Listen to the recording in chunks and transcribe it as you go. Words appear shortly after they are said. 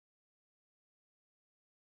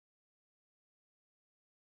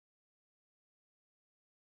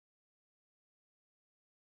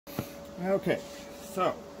Okay,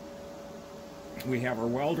 so we have our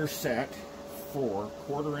welder set for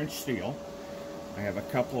 1/4 inch steel. I have a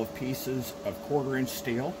couple of pieces of 1/4 inch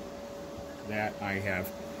steel that I have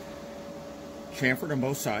chamfered on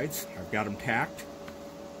both sides. I've got them tacked.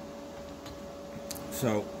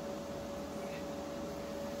 So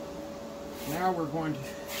now we're going to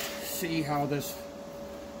see how this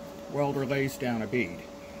welder lays down a bead.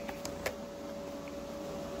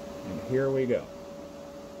 And here we go.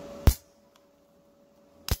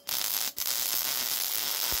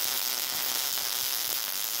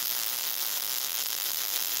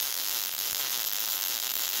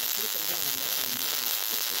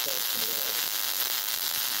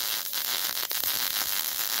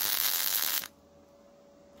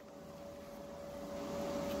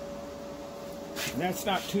 That's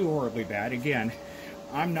not too horribly bad. Again,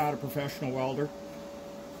 I'm not a professional welder.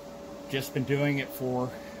 Just been doing it for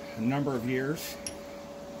a number of years.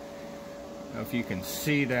 Now, if you can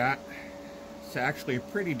see that, it's actually a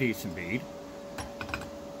pretty decent bead.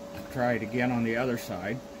 I'll try it again on the other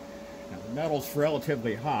side. Now, the metal's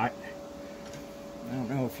relatively hot. I don't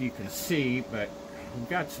know if you can see, but we've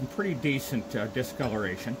got some pretty decent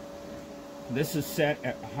discoloration. This is set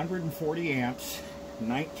at 140 amps,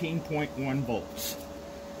 19.1 volts.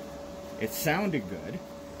 It sounded good.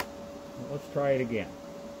 Let's try it again.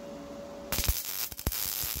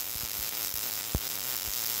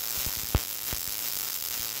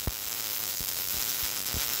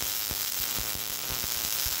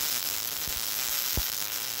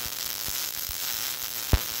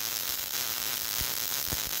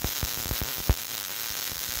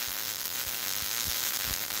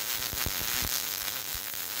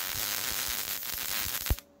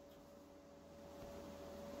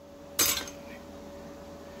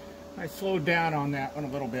 I slowed down on that one a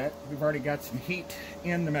little bit. We've already got some heat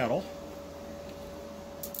in the metal.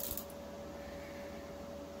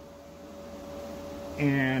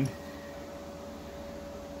 And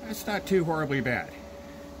that's not too horribly bad.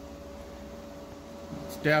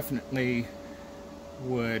 It's definitely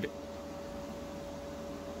would,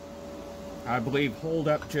 I believe, hold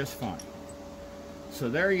up just fine. So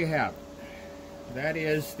there you have it. That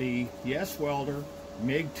is the Yeswelder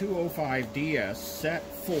Mig-205DS set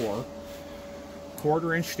for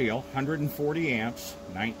 1/4 inch steel, 140 amps,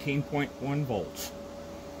 19.1 volts.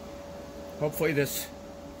 Hopefully this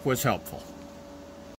was helpful.